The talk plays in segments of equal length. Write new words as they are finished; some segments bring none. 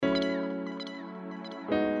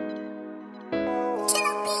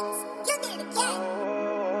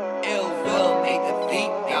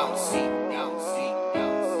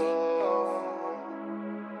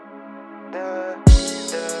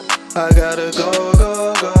I gotta go,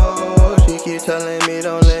 go, go. She keep telling me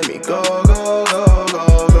don't let me go, go, go,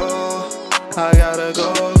 go, go. I gotta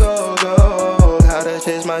go, go, go. Gotta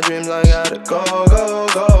chase my dreams, I gotta go, go,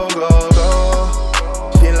 go, go,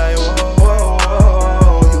 go. She like whoa, whoa,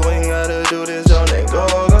 whoa. You ain't gotta do this, don't let go,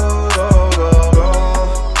 go, go, go, go.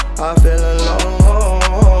 I feel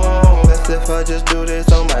alone. Best if I just do this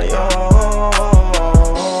on my own.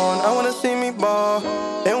 I wanna see me ball,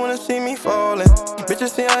 they wanna see me falling.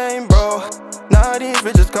 Bitches see I ain't bro. Now these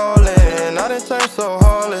bitches calling. I done turned so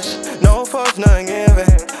heartless. No fucks, nothing given.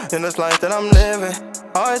 In this life that I'm living,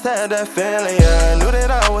 always had that feeling, yeah. Knew that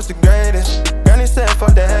I was the greatest. Granny said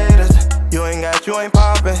fuck the haters. You ain't got, you ain't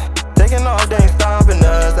poppin'. Taking off, they ain't stopping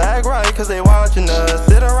us. Act right cause they watching us.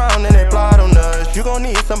 Sit around and they plot on us. You gon'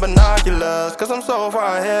 need some binoculars, cause I'm so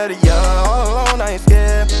far ahead of ya. All alone, I ain't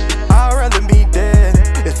scared. I'd rather be dead.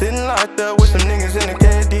 It's sitting locked up with some niggas in the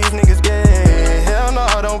cage. These niggas gay. Hell no,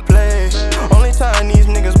 I don't play. Only time these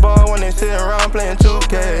niggas ball when they sit around playing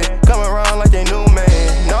 2K. Come around like they knew me.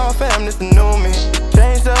 No fam, this the new me.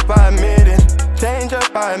 Changed up, I admit it. Change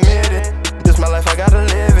up, I admit it. This my life, I gotta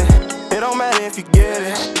live it. It don't matter if you get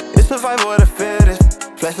it. It's survival of the fittest.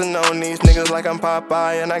 Flexing on these niggas like I'm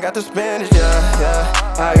Popeye and I got the spinach, yeah, yeah.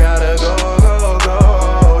 I gotta go, go,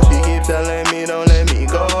 go. She keep telling me don't let me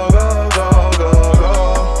go, go, go, go,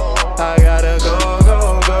 go. I gotta go,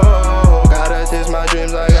 go, go. Gotta chase my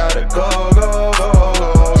dreams, I gotta go, go, go,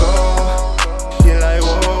 go, go. She like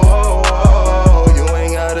whoa, whoa, whoa. You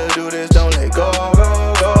ain't gotta do this, don't let go,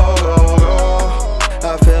 go, go, go, go.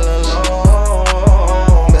 I feel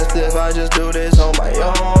alone. Best if I just do this on my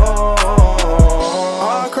own.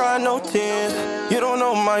 I cry, no tears. You don't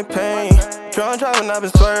know my pain. Drunk driving, I've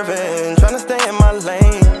been swerving, trying to stay in my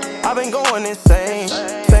lane. I've been going insane,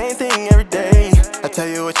 same thing every day. I tell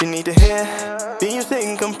you what you need to hear, then you sit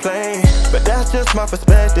and complain. But that's just my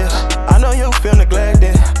perspective. I know you feel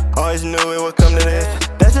neglected. Always knew it would come to this.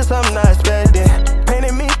 That's just something I expected.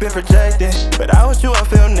 Painted me, been projected. But I was you, I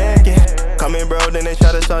feel naked. Call me bro, then they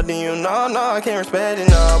try to talk to you. No, no, I can't respect it,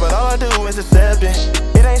 no. But all I do is accept it.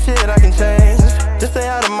 It ain't shit I can change. Just stay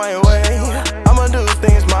out of my way. I'ma do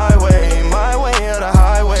things my way or the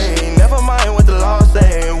highway. Never mind what the law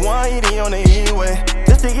say. 180 on the E-way,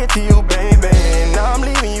 just to get to you, baby. Now I'm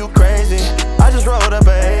leaving you crazy. I just rolled up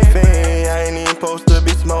a thing. I ain't even supposed to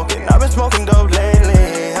be smoking. I've been smoking dope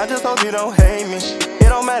lately. I just hope you don't hate me. It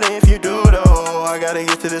don't matter if you do though. I gotta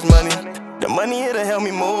get to this money. The money here to help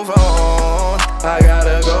me move on. I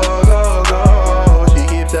gotta go, go, go. She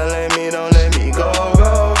keep telling me don't